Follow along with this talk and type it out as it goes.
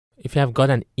if you have got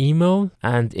an email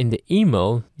and in the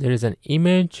email there is an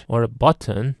image or a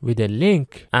button with a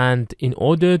link, and in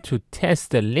order to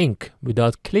test the link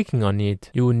without clicking on it,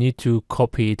 you will need to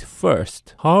copy it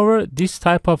first. However, this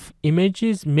type of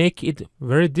images make it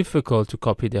very difficult to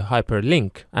copy the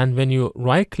hyperlink, and when you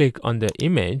right click on the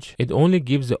image, it only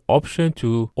gives the option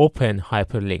to open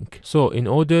hyperlink. So in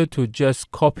order to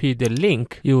just copy the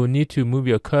link, you will need to move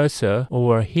your cursor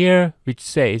over here, which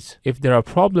says if there are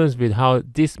problems with how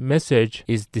this message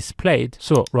is displayed,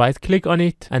 so right click on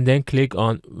it and then click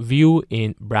on view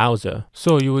in browser.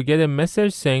 So you will get a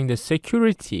message saying the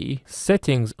security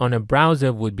settings on a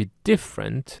browser would be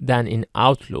different than in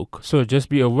Outlook. So just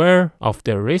be aware of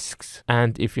the risks,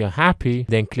 and if you're happy,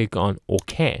 then click on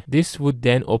OK. This would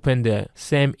then open the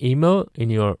same email in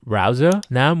your browser.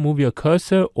 Now move your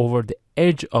cursor over the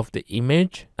edge of the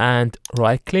image and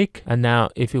right click, and now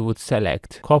if you would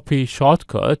select copy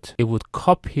shortcut, it would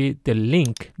copy the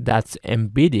link that's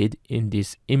embedded in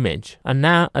this image. And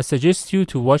now I suggest you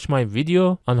to watch my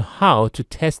video on how to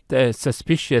test the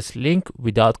suspicious link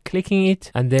without clicking it,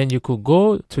 and then you could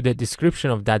go to the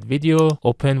description of that video,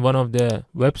 open one of the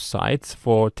websites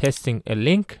for testing a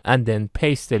link, and then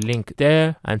paste the link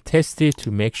there and test it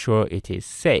to make sure it is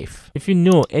safe. If you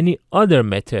know any other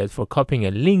method for copying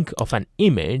a link of an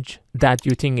image that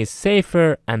you think is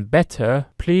safer and better,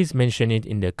 please mention it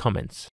in the comments.